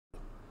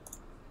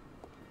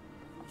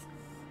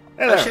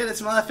Hey Oh there. shit,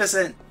 it's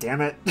Maleficent!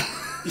 Damn it.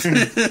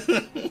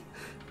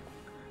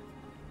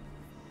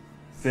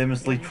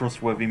 Famously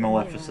trustworthy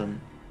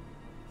Maleficent.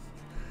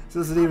 This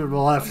isn't even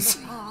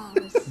Maleficent.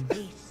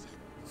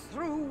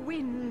 Through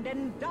wind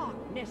and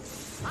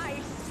darkness, I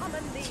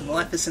summon thee.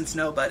 Maleficent's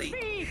nobody.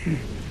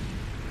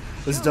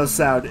 This does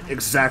sound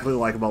exactly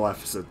like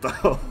Maleficent,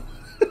 though.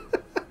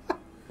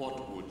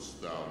 What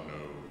wouldst thou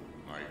know,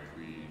 my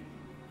queen?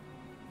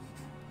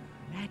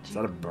 Is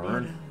that a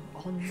burn?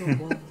 On the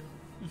wall.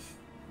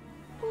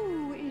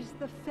 Who is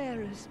the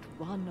fairest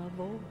one of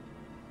all?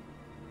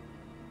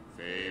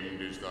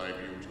 Famed is thy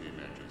beauty,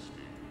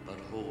 majesty, but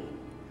hold,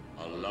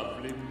 a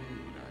lovely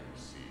maid I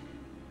see.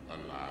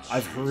 Alas,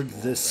 I've she heard is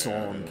more this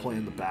fair song than play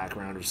in the thee.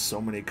 background of so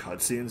many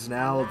cutscenes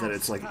now that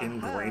it's like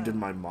ingrained in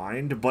my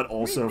mind, but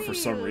also for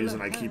some reason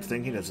I keep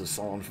thinking it's a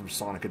song from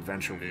Sonic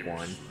Adventure 1.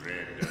 Lips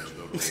red as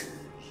the rose,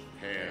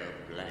 hair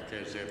black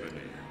as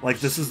ebony.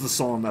 Like, this is the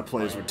song that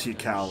plays when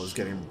T-Cal is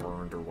getting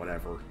burned or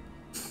whatever.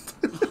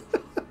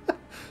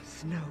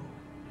 Snow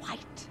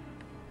White.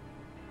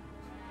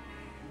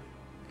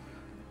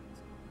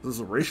 This is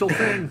a racial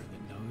thing?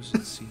 That knows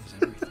and sees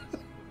everything.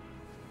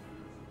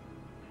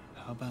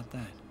 How about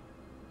that?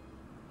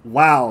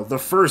 Wow, the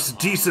first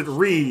decent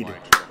read.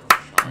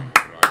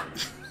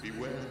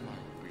 Beware,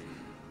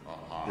 my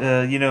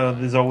queen. You know,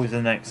 there's always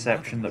an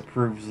exception that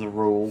proves the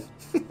rule.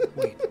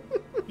 Wait.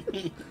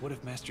 What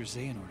if Master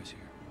Xehanort is here?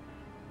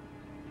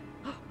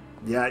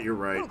 Yeah, you're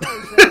right.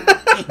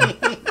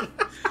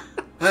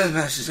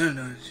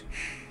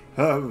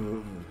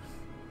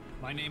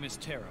 My name is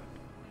Terra.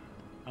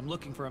 I'm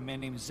looking for a man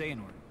named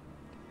Xehanort.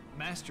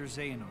 Master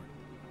Xehanort.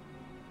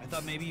 I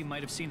thought maybe you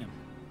might have seen him.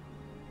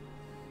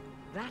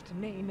 That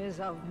name is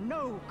of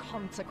no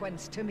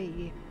consequence to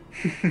me.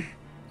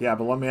 Yeah,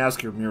 but let me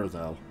ask your mirror,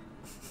 though.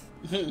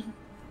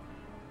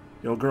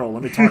 Yo, girl,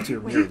 let me talk to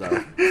your mirror,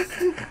 though.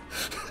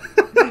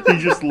 He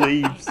just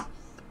leaves.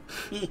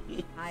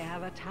 I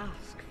have a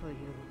task for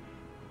you.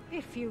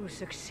 If you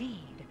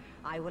succeed,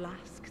 I will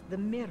ask the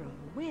mirror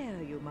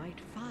where you might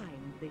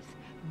find this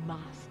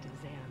Master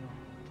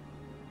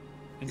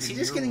Xehanort. Is he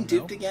just getting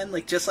duped again,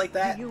 like just like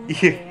that? Do you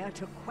dare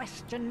to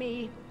question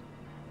me?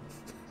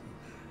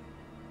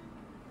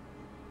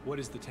 What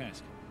is the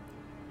task?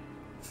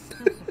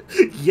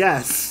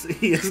 Yes,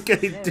 he is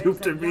getting There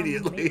duped is a young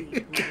immediately.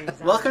 maid who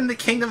resides Welcome to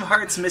Kingdom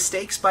Hearts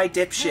Mistakes by Her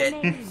Dipshit.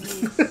 name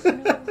is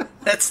Snow.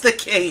 That's the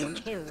game.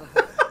 Kill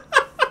her.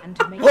 And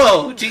to make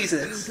Whoa, sure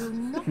Jesus. You do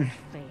not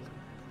fail.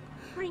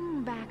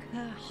 Bring back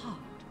her heart.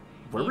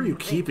 Where were in you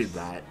keeping this.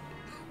 that?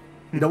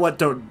 You know what?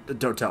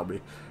 Don't tell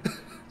me.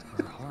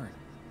 Her heart.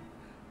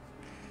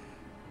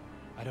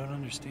 I don't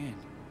understand.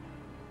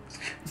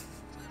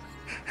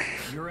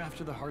 You're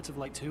after the Hearts of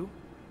Light too?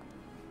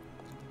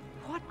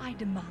 What I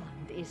demand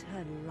is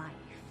her life.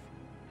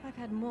 I've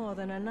had more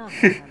than enough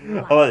of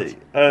her life.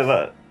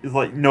 It's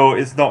like, no,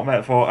 it's not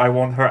metaphor. I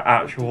want her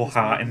actual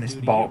heart in this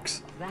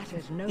box. That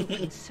is no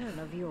concern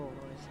of yours.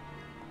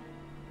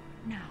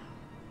 Now,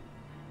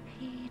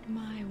 heed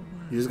my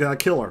word. You just gotta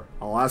kill her.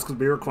 I'll ask the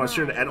mirror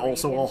question, and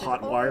also I'll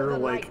hotwire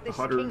like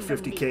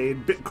 150k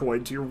in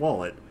Bitcoin to your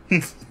wallet.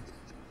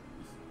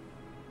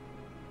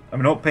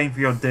 I'm not paying for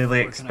your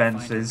daily Where can I find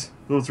expenses.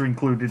 Those are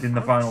included in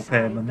the final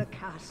Outside payment. the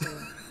castle,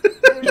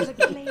 there is a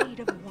glade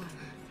of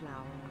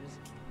wildflowers.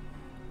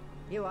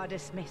 You are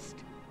dismissed.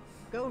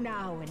 Go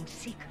now and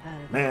seek her.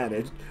 Man,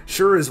 it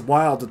sure is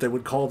wild that they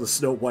would call the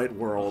Snow White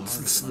world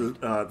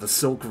the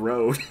Silk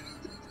Road.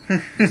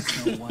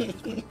 Snow White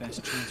is my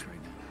best chance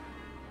right now.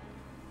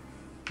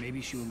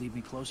 Maybe she will lead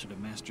me closer to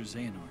Master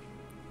Xehanort.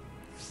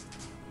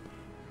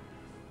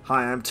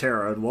 Hi, I'm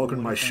Tara, and welcome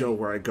to my What if show I-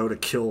 where I go to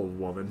kill a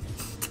woman.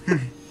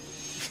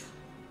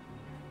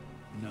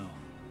 No.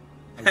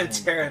 I I'm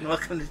won't. Tara, and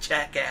welcome to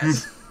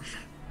Jackass.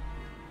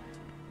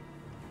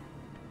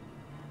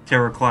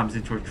 Terra climbs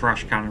into a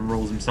trash can and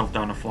rolls himself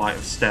down a flight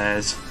of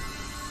stairs.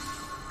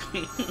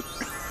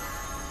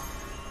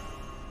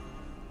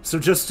 So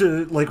just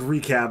to, like,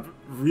 recap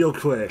real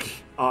quick,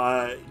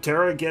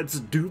 Tara gets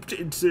duped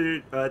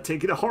into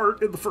taking a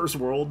heart in the first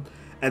world,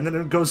 and then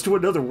it goes to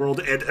another world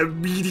and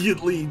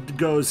immediately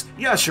goes,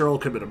 yeah, sure, I'll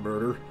commit a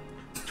murder.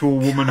 To a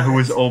woman who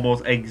is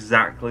almost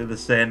exactly the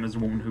same as the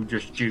woman who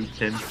just duped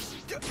him.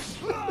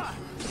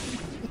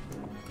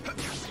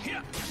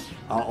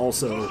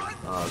 Also,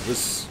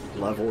 this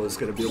level is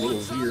going to be a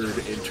little weird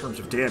in terms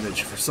of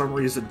damage. For some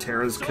reason,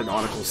 Terra's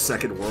canonical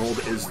second world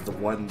is the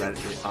one that,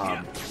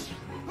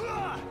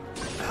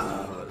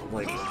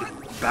 like,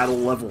 battle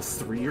level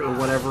 3 or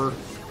whatever.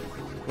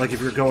 Like,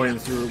 if you're going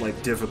through,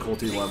 like,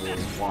 difficulty level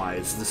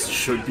wise, this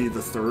should be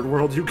the third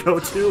world you go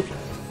to.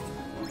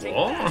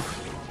 What?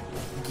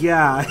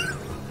 Yeah,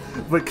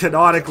 but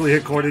canonically,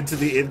 according to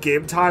the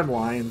in-game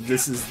timeline,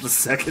 this is the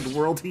second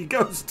world he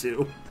goes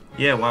to.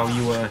 Yeah, well,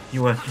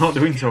 you were not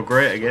doing so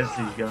great against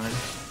these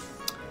guys.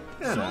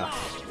 Yeah, no.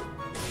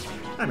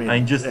 I I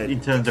mean, just it-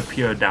 in terms of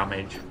pure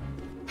damage.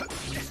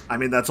 I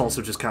mean, that's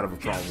also just kind of a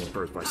problem with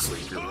Birth by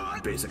Sleep. Your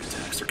basic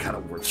attacks are kind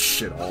of worth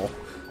shit all.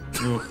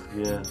 Ugh,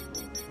 yeah.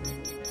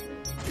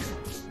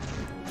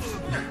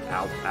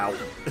 Ow, ow.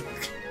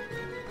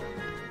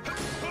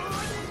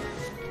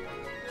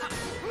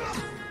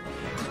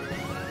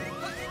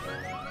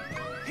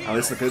 At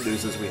least the good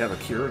news is we have a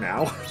cure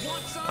now.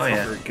 Oh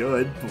yeah. Very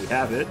good. We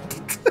have it.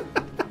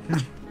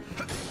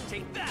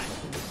 Take that.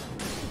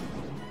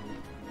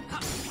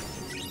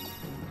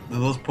 Do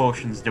those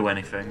potions do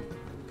anything?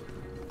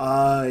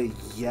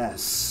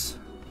 Yes.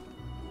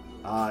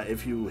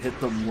 If you hit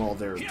them while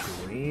they're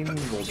green,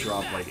 they'll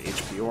drop like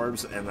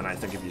H-Porbs, and then I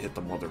think if you hit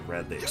them while they're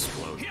red, they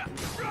explode.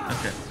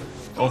 Okay.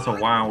 Also,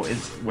 wow,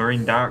 we're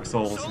in Dark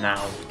Souls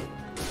now.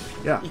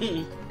 Yeah.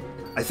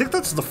 I think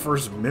that's the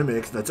first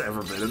mimic that's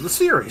ever been in the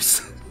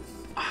series.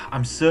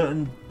 I'm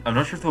certain. I'm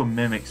not sure if they were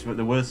mimics, but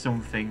there was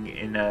something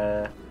in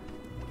the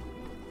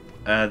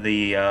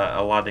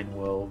Aladdin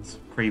worlds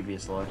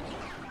previously.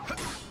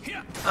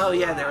 Oh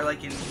yeah, they were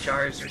like in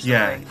jars or something.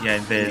 Yeah,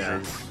 in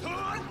vases.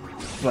 Yeah.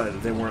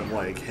 But they weren't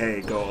like, hey,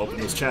 go open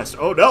this chest.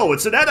 Oh no,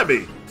 it's an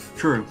enemy!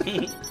 True.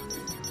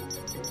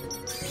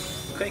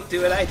 Quick,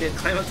 do what I did.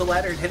 Climb up the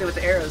ladder and hit it with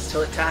arrows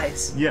till it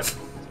dies. Yep.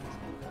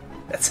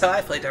 That's how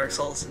I play Dark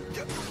Souls.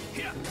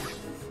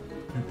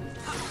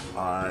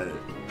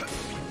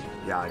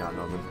 Yeah, I got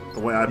nothing. The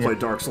way I play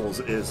Dark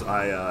Souls is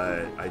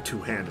I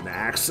two-hand an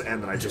axe,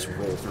 and then I just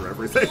roll through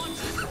everything.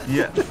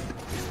 Yeah.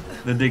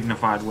 The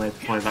dignified way to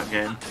play that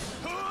game.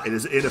 It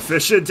is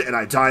inefficient, and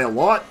I die a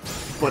lot,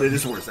 but it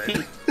is worth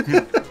it.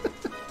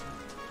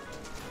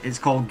 It's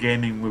called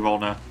gaming with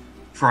honor.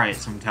 Try it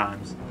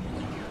sometimes.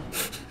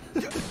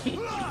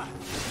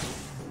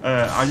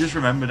 I just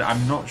remembered,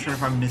 I'm not sure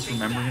if I'm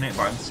misremembering it,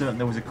 but I'm certain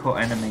there was a cut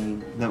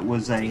enemy that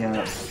was a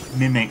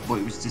mimic, but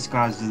it was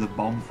disguised as a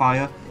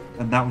bonfire,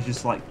 and that was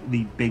just like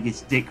the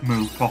biggest dick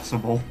move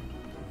possible.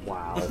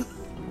 Wow.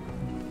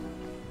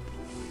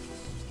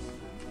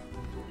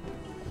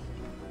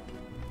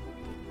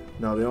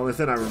 No, the only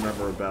thing I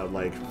remember about,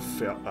 like,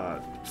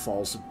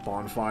 false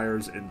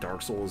bonfires in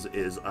Dark Souls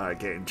is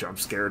getting jump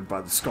scared by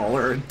the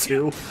Scholar in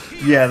 2.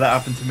 Yeah, that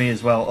happened to me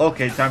as well.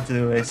 Okay, time to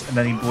do this, and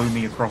then he blew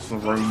me across the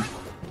room.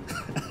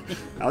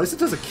 At least it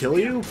doesn't kill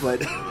you,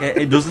 but...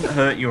 It doesn't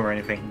hurt you or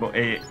anything, but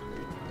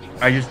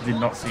I just did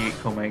not see it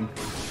coming.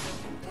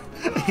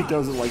 He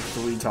does it like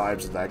 3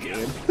 times in that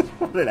game.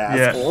 What an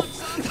asshole.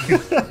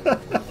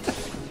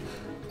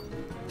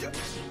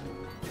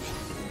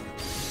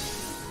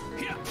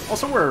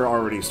 Also, we're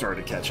already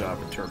starting to catch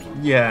up in terms of...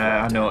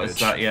 Yeah, I noticed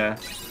that, yeah.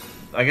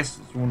 I guess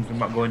one thing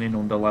about going in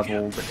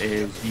under-leveled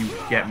is you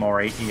get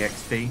more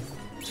EXP.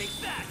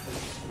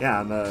 Yeah,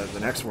 and the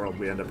next world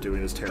we end up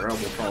doing is Terra.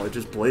 We'll probably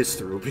just blaze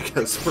through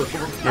because we're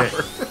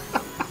overpowered.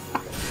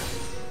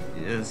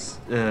 Yes,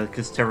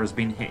 because Terra's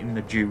been hitting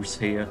the juice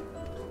here.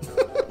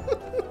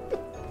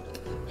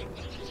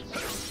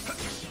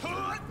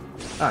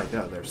 Ah,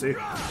 yeah, there, see?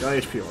 Got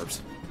H-Porbs.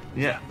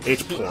 Yeah.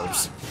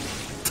 H-Porbs.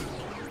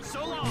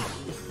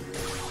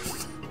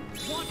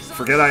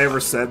 Forget I ever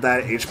said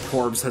that.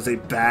 H-Porbs has a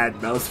bad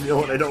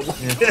mouthfeel and I don't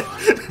like it.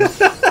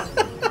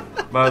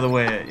 By the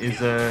way, is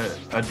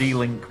a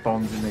D-Link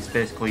bond in this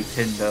basically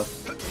Tinder?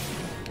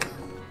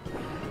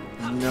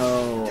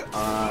 No,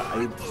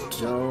 I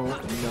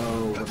don't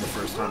know when the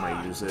first time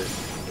I use it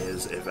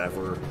is, if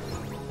ever.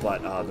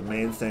 But the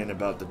main thing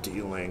about the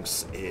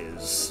D-Links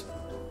is,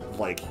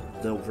 like,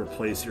 they'll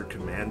replace your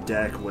command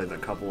deck with a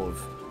couple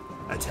of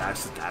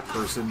attacks that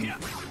person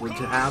would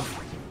have.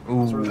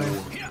 Ooh, sort of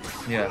thing.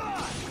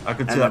 Yeah. I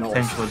could see And that then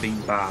potentially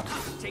being bad.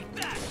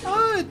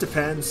 It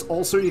depends.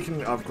 Also, you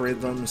can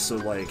upgrade them, so,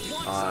 like,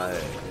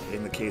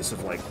 in the case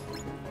of, like,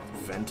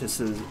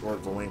 Ventus's, or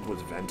the link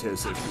with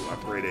Ventus, if you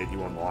upgrade it,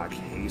 you unlock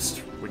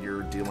haste when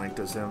you're D-linked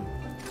as him.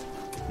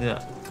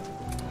 Yeah.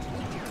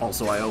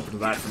 Also, I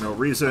opened that for no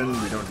reason.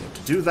 We don't need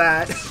to do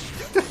that.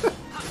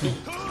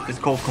 It's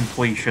called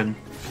completion.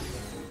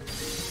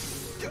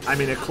 I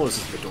mean, it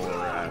closes the door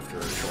after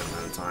a short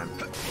amount of time.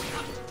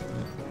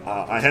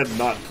 I had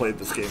not played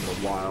this game in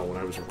a while when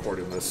I was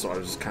recording this, so I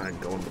was just kind of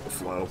going with the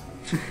flow.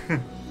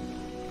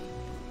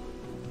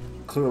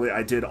 Clearly,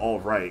 I did all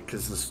right,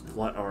 because this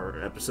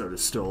our episode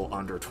is still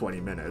under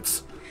 20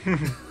 minutes.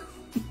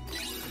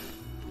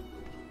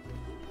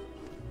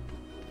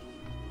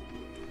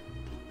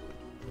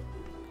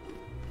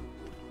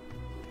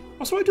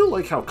 Also, I do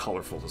like how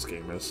colorful this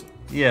game is.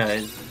 Yeah,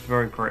 it's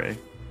very pretty.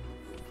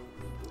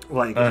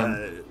 Like,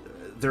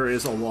 there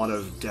is a lot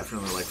of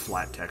definitely, like,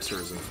 flat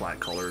textures and flat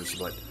colors,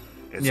 but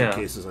in some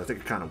cases, I think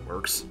it kind of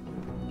works.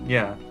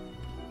 Yeah.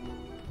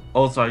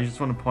 Also, I just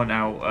want to point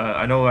out,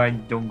 I know I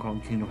dunk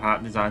on Kingdom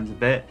Hearts designs a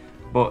bit,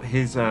 but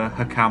his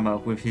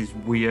Hakama with his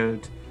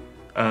weird,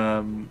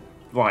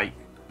 like,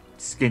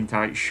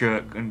 skin-tight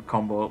shirt and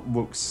combo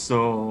looks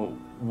so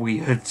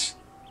weird.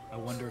 I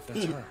wonder if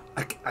that's her.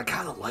 I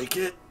kind of like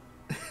it.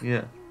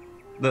 Yeah.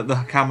 The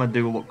Hakama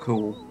do look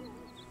cool.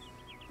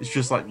 It's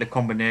just like the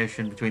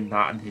combination between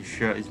that and his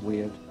shirt is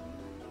weird.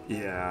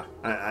 Yeah,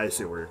 I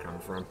see where you're coming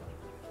from.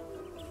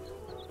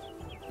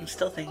 I'm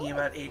still thinking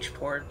about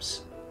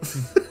H-Porbs.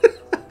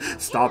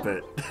 Stop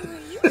it.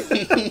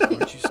 Why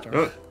don't you start?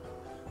 Oh,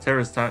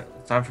 Terra's time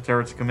for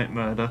Terra to commit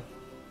murder.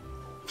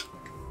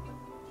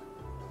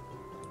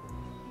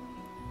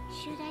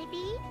 Should I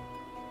be?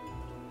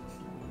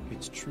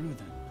 It's true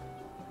then.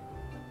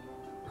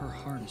 Her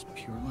heart is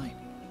pure light.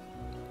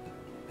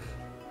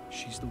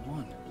 she's the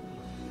one.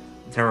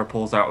 Terra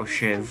pulls out a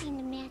shiv. Something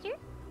the matter?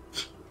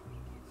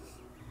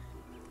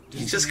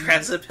 He just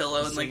grabs a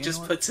pillow and like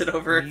just puts it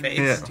over her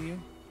face. Yeah.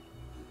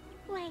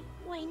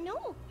 Why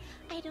no.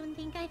 I don't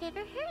think I've ever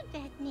heard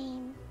that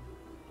name.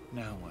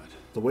 Now what?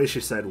 The way she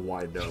said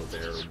 "why no"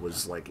 there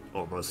was like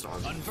almost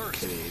on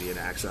Canadian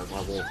accent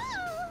level.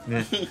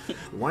 Yeah.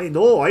 Why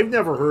no? I've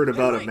never heard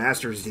about a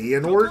Master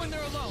Xehanort.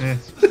 Yeah.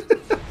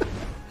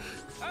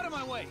 Out of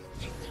my way.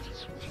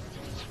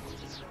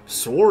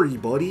 Sorry,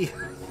 buddy.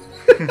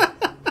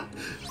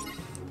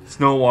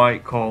 Snow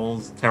White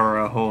calls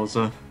Terra a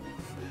hoser.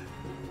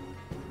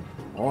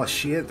 Oh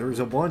shit, there's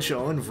a bunch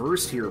of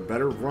unversed here.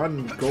 Better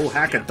run, go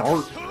hack a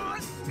dart.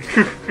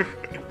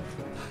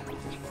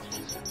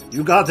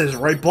 You got this,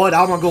 right, bud?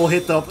 I'm gonna go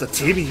hit up the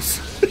Timmies.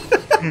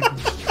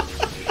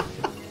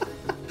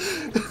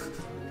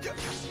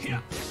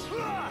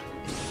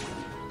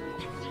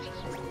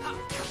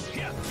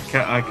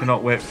 I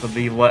cannot wait for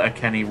the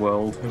Letterkenny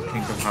world of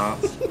Kingdom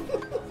Hearts.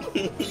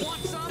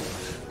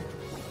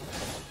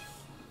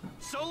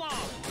 So long.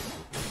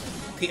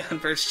 The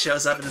Unversed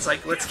shows up and is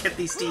like, let's get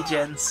these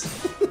D-gens.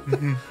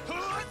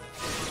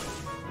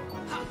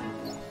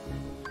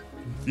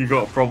 You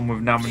got a problem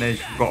with Naminé,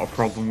 you've got a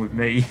problem with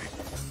me.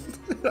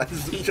 I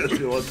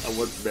just want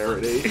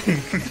marinate.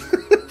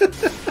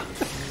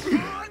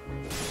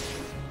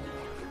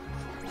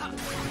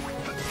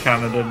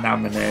 Canada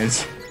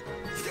Naminés.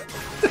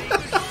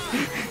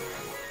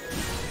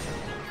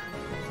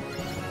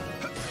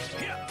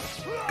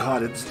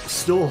 God, it's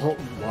still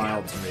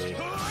wild to me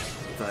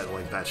that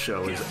like that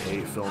show is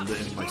A, filmed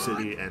in my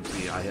city, and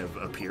B, I have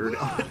appeared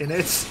in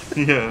it.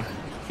 Yeah.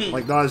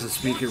 Like, not as a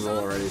speaking role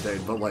or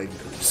anything, but like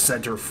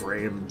center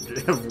frame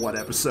of one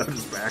episode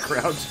is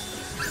background.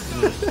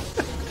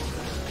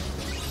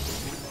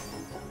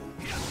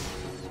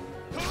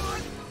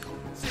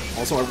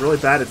 Also, I'm really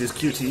bad at these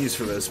QTEs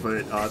for this,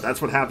 but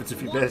that's what happens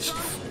if you bitch.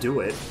 Do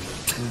it.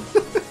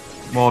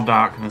 More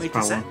darkness Wait,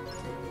 power.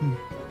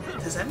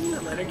 does that mean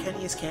that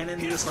Letterkenny is canon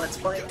in this Let's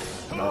Play?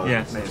 No,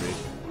 Yes. maybe.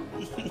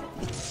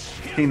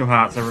 Kingdom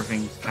Hearts,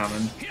 everything's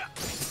canon.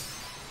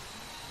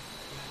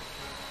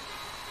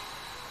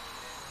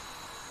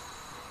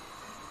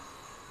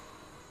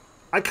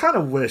 I kind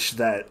of wish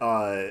that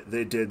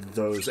they did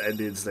those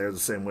endings there the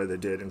same way they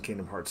did in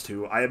Kingdom Hearts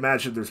 2. I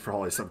imagine there's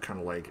probably some kind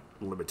of like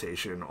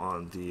limitation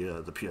on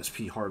the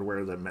PSP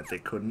hardware that meant they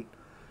couldn't.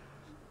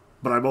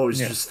 But I'm always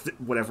just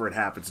whenever it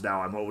happens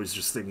now, I'm always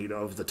just thinking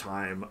of the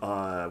time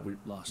we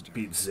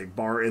beat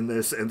Zigbar in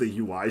this, and the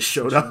UI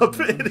showed up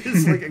in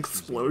his like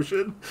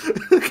explosion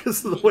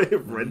because of the way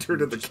it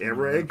rendered in the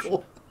camera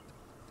angle.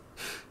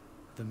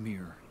 The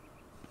mirror.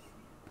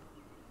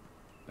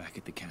 Back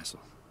at the castle.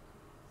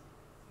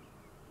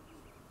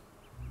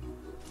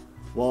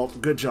 Well,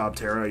 good job,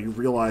 Tara. You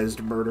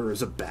realized murder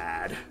is a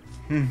bad.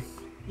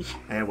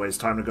 Anyways,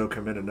 time to go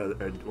commit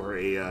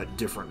a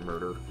different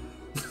murder.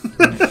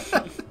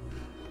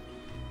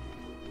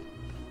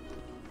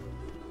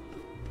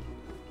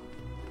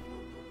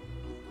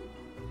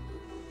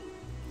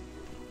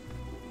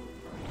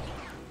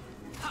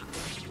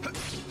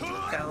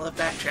 Gotta love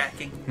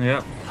backtracking.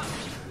 Yep.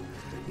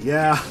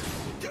 Yeah.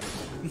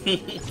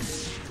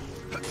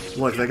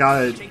 Look, they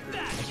gotta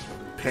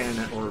pan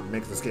it or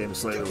make this game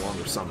slightly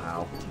longer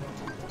somehow.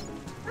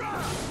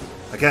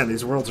 Again,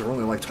 these worlds are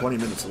only like 20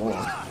 minutes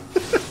long.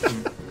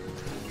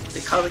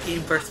 They call the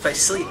game Birth by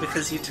Sleep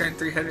because you turn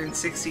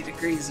 360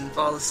 degrees and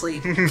fall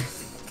asleep.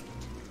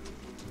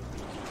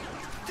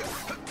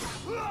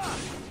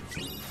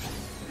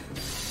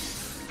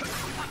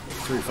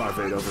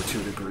 358 over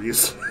 2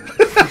 degrees.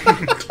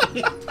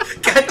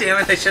 God damn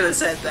it, I should have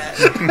said that.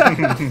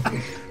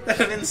 That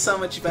would have been so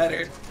much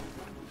better.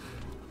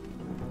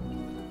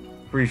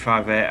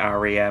 358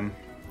 REM.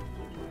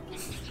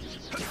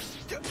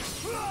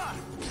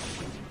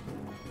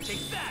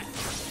 Take that.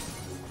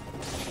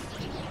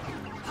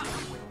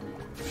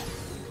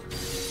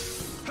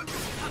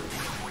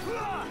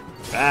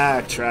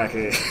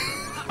 Backtracking.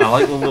 I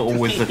like the little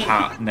wizard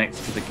hat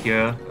next to the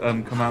cure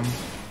command.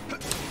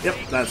 Yep,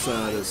 that's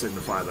to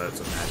signify that it's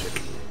a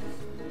magic.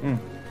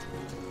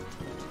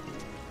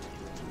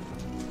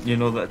 You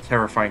know that a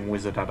terrifying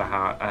wizard had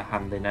a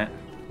hand in it.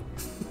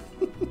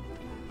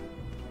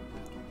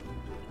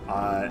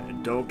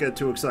 Don't get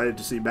too excited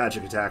to see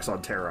magic attacks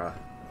on Terra,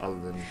 other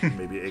than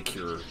maybe a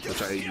cure,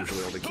 which I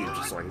usually only keep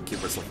just so I can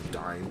keep myself from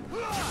dying.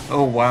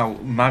 Oh wow,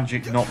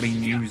 magic not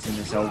being used in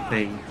this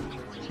LP.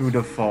 Who'd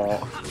have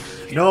thought?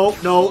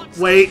 No,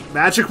 wait,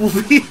 magic will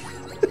be...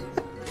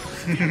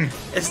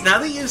 It's now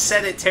that you've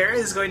said it, Terra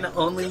is going to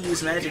only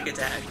use magic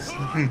attacks.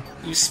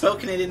 You've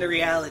spoken it into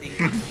reality.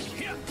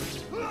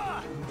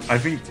 I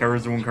think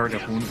Terra's the one character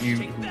who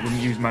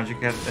wouldn't use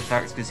magic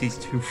attacks because he's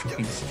too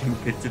fucking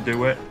stupid to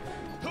do it.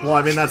 Well,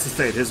 I mean, that's the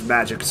thing. His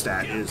magic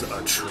stat is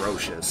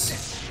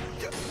atrocious.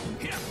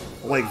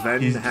 Like,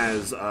 Ven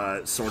has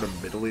sort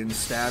of middling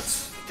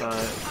stats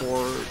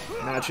for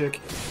magic,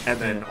 and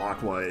then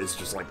Aqua is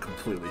just, like,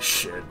 completely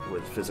shit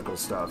with physical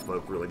stuff,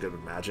 but really good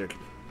with magic.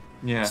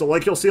 Yeah. So,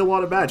 like, you'll see a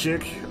lot of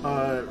magic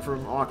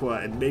from Aqua,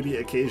 and maybe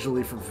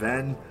occasionally from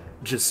Ven.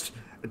 Just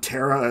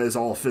Terra is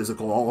all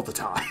physical all the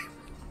time.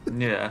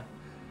 Yeah.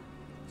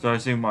 So I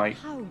assume, like,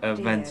 How dare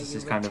Ventus you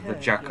is kind of the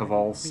return jack here, of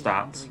all you stats.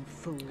 blundering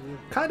fool.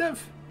 Kind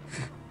of.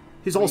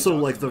 He's also,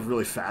 like, the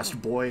really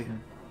fast boy,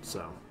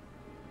 so...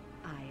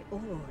 I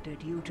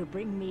ordered you to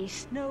bring me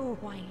Snow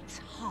White's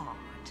heart.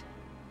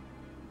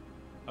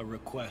 A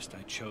request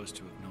I chose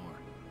to ignore.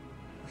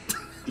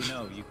 You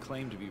know, you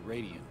claim to be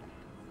radiant,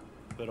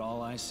 but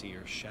all I see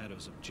are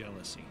shadows of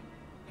jealousy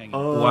hanging.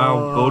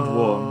 Wow, good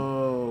one.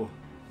 Oh.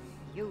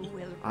 You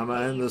will I'm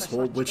gonna end pay this for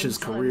whole such witch's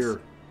insolence.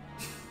 career.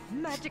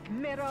 Magic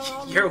mirror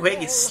on Your the wig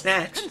wall. is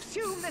snatched.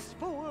 Consume this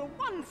fool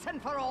once and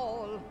for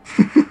all.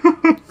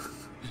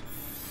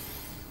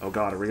 Oh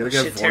god, are we gonna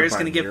get Shit, bored Tara's by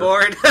gonna get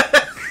mirror? bored.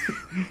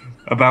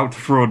 About to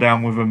throw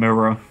down with a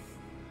mirror.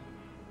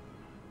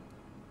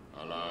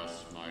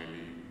 Alas, my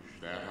liege,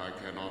 that I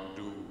cannot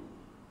do.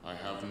 I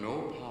have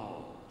no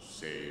power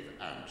save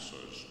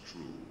answers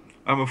true.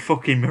 I'm a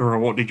fucking mirror,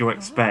 what did you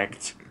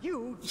expect?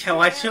 You Yeah,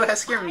 why'd you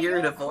ask your dare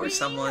mirror to defy bore your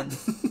someone?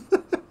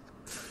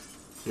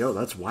 Yo,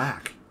 that's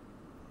whack.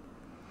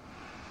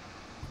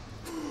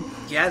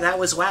 Yeah, that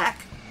was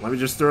whack. Let me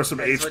just throw some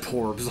That's what-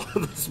 H-Porbs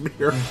on this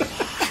mirror.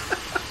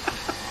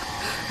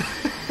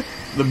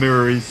 The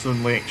mirror is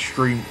suddenly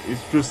extreme.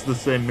 It's just the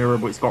same mirror,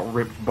 but it's got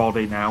ripped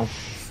body now.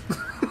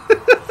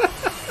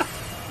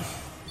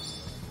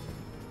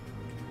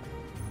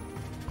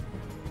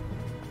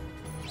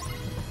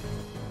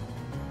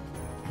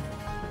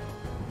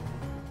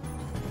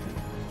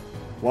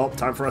 Well,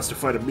 time for us to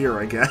fight a mirror,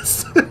 I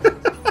guess.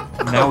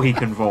 Now he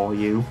can volley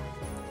you.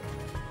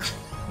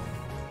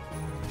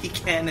 He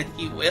can and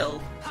he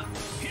will.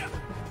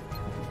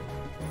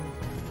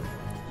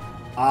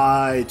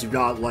 I do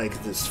not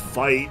like this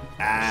fight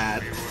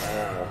at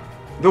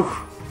all.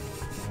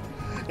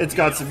 Oof. It's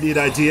got some neat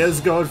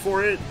ideas going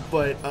for it,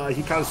 but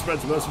he kind of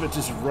spends most of it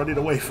just running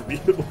away from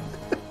you.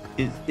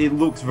 It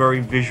looks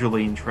very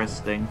visually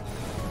interesting.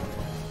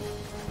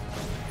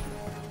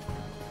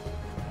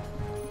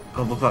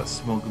 God, look at that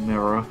smug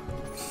mirror.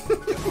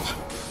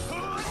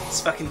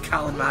 It's fucking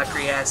Colin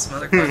Mockery ass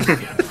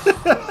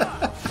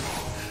motherfucker.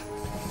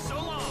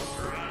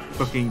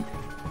 Fucking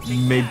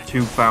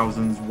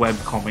mid-2000s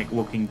webcomic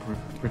looking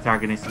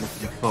protagonist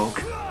looking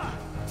fuck.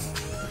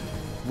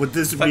 Would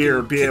this Fucking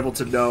mirror be able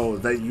to know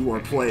that you are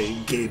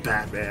playing gay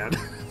Batman?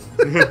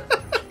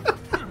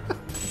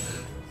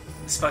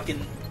 This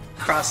fucking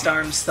crossed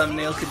arms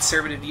thumbnail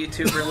conservative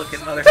YouTuber looking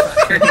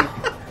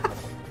motherfucker.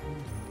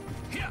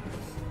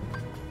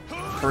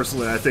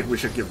 Personally, I think we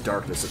should give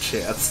Darkness a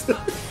chance.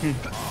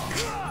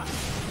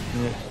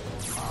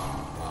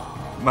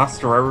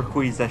 Master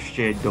Eriquis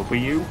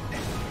SJW.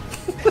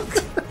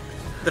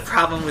 The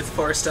problem with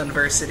forced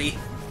unversity.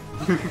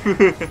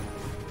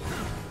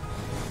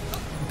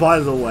 By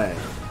the way,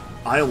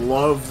 I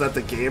love that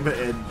the game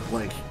and,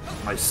 like,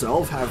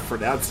 myself have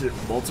pronounced it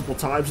multiple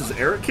times as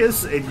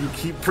Ericus, and you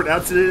keep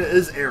pronouncing it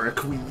as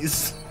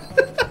Eriquis.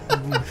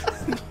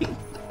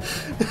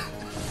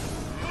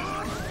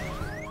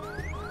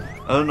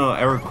 I don't know,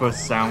 Eriquis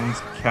sounds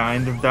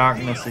kind of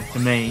darknessy to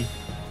me.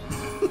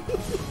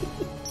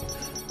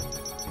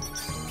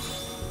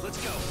 Let's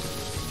go.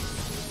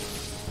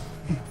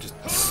 Just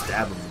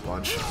stab him a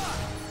bunch.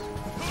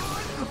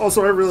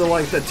 Also, I really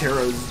like that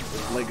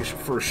Terra's, like,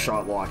 first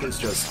shot lock is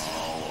just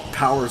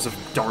powers of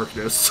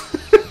darkness.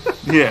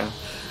 Yeah.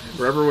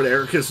 Remember when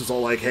Ericus was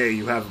all like, hey,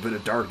 you have a bit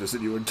of darkness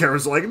in you, and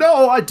Terra's like,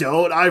 no, I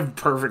don't, I'm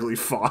perfectly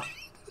fine.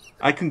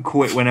 I can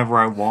quit whenever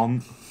I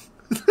want.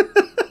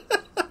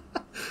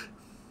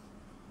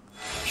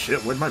 Shit,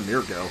 where'd my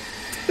mirror go?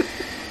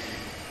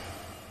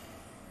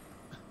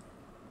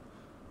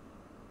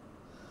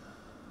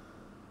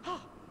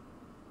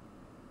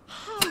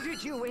 How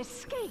did you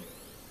escape?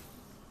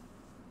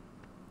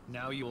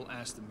 Now you will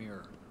ask the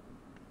mirror.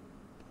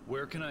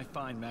 Where can I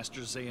find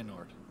Master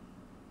Xehanort?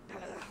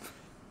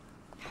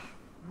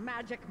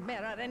 Magic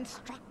mirror,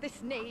 instruct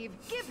this knave.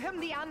 Give him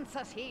the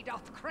answers he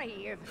doth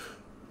crave.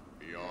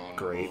 Beyond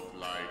Great. both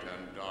light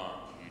and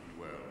dark he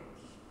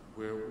dwells,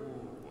 where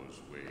war was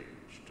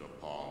waged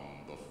upon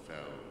the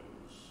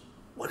fells.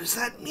 What does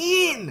that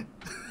mean?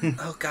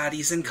 Oh god,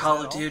 he's in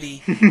Call of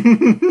Duty.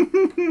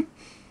 Even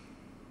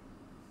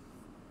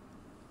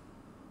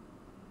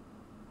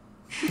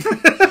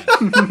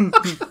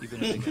if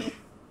they go.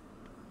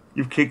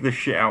 You've kicked the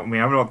shit out of me,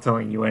 I'm not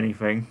telling you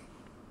anything.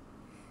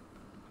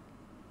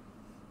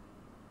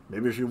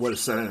 Maybe if you would have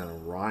said it in a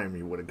rhyme,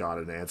 you would have got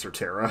an answer,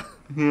 Terra.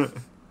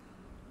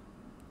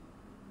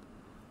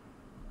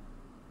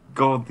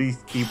 God, these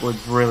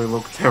keyboards really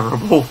look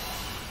terrible.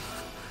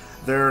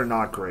 They're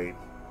not great.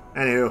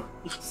 Anywho,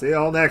 see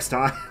y'all next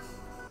time.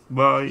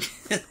 Bye.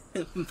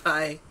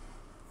 Bye.